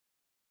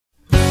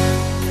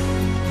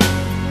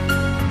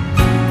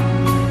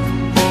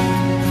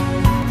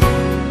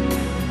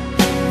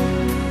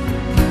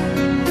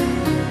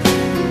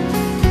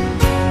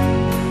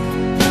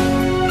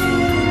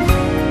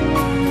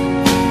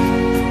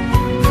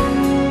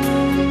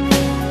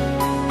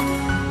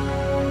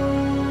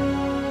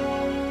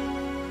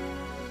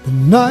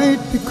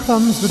Night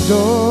becomes the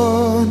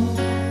dawn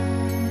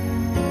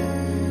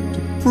to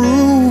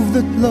prove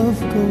that love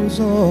goes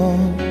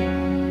on.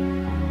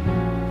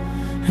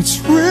 It's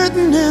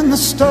written in the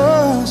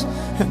stars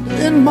and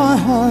in my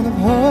heart of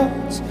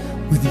hearts,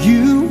 with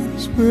you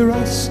is where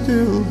I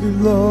still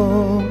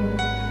belong.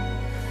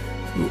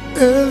 Through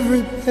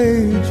every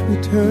page we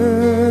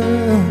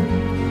turn,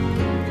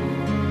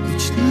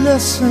 each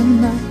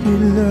lesson that we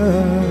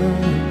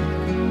learn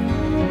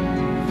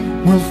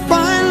will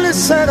finally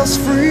set us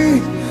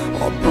free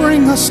or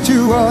bring us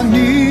to our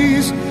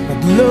knees.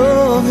 But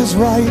love is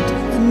right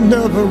and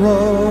never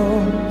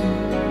wrong.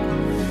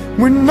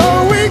 We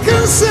know we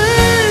can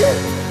say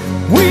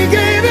we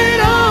gave it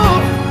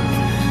all.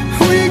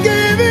 We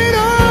gave it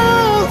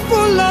all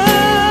for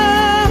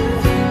love.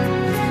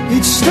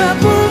 Each step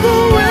of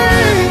the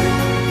way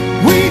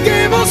we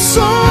gave our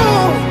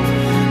soul.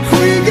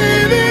 We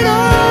gave it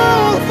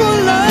all for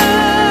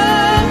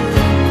love.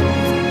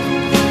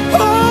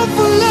 All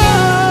for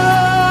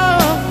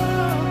love.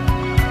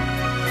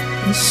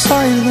 In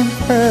silent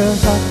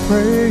prayers I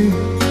pray,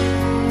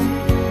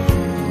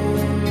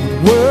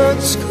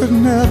 words could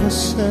never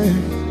say,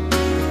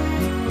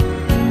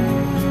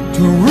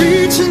 to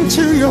reach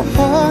into your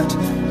heart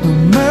no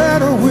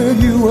matter where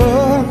you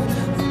are.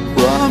 I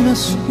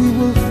promise we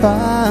will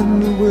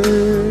find a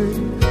way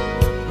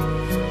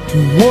to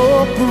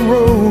walk the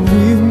road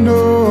we've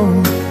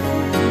known,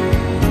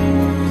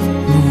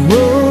 the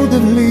road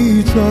that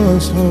leads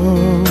us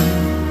home.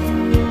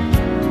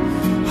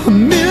 A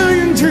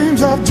million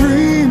dreams I've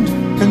dreamed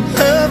and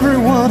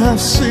everyone I've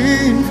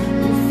seen,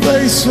 the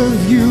face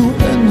of you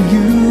and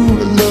you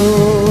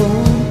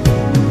alone.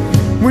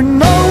 We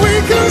know we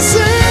can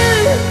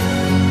say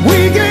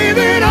we gave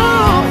it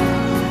all.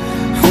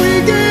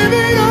 We gave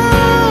it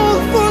all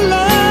for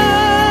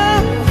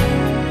love.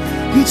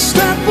 Each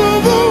step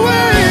of the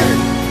way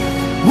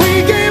we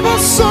gave our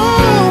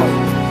soul.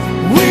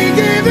 We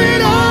gave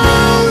it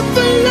all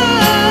for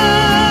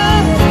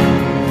love.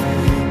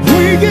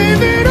 We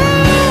gave it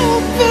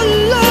all for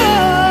love.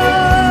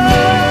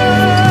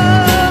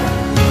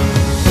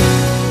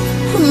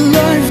 A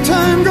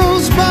lifetime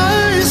goes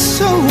by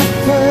so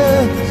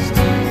fast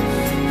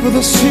for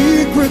the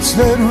secrets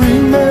that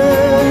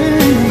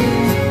remain.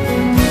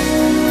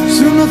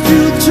 Soon the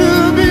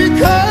future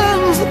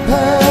becomes the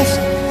past.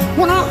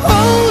 When I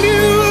hold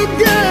you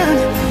again,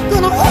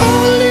 gonna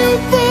hold you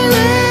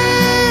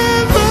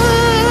forever.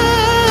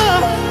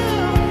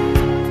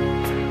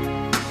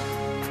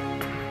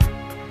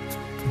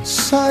 In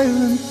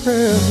silent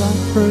prayers I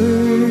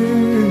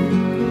pray,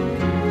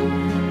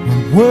 my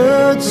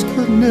words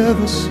could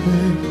never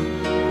say,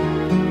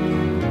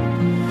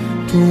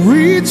 to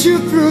reach you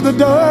through the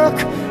dark,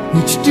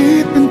 reach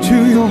deep into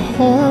your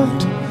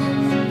heart.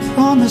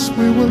 Promise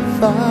we will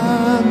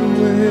find a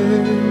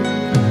way.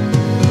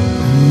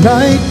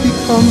 Night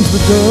becomes the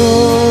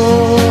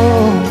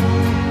dawn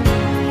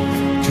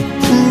to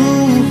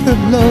prove that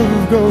love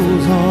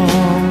goes on.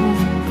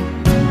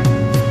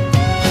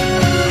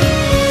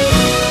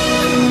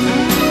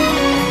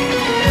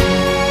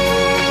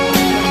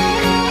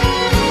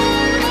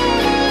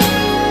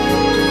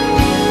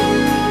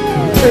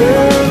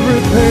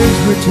 Every page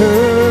we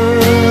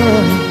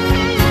turn,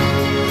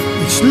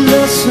 each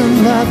lesson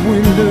that we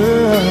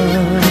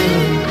learn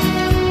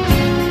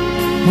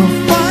will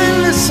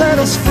finally set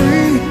us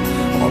free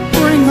or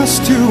bring us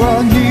to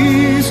our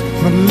knees.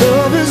 But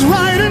love is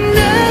right and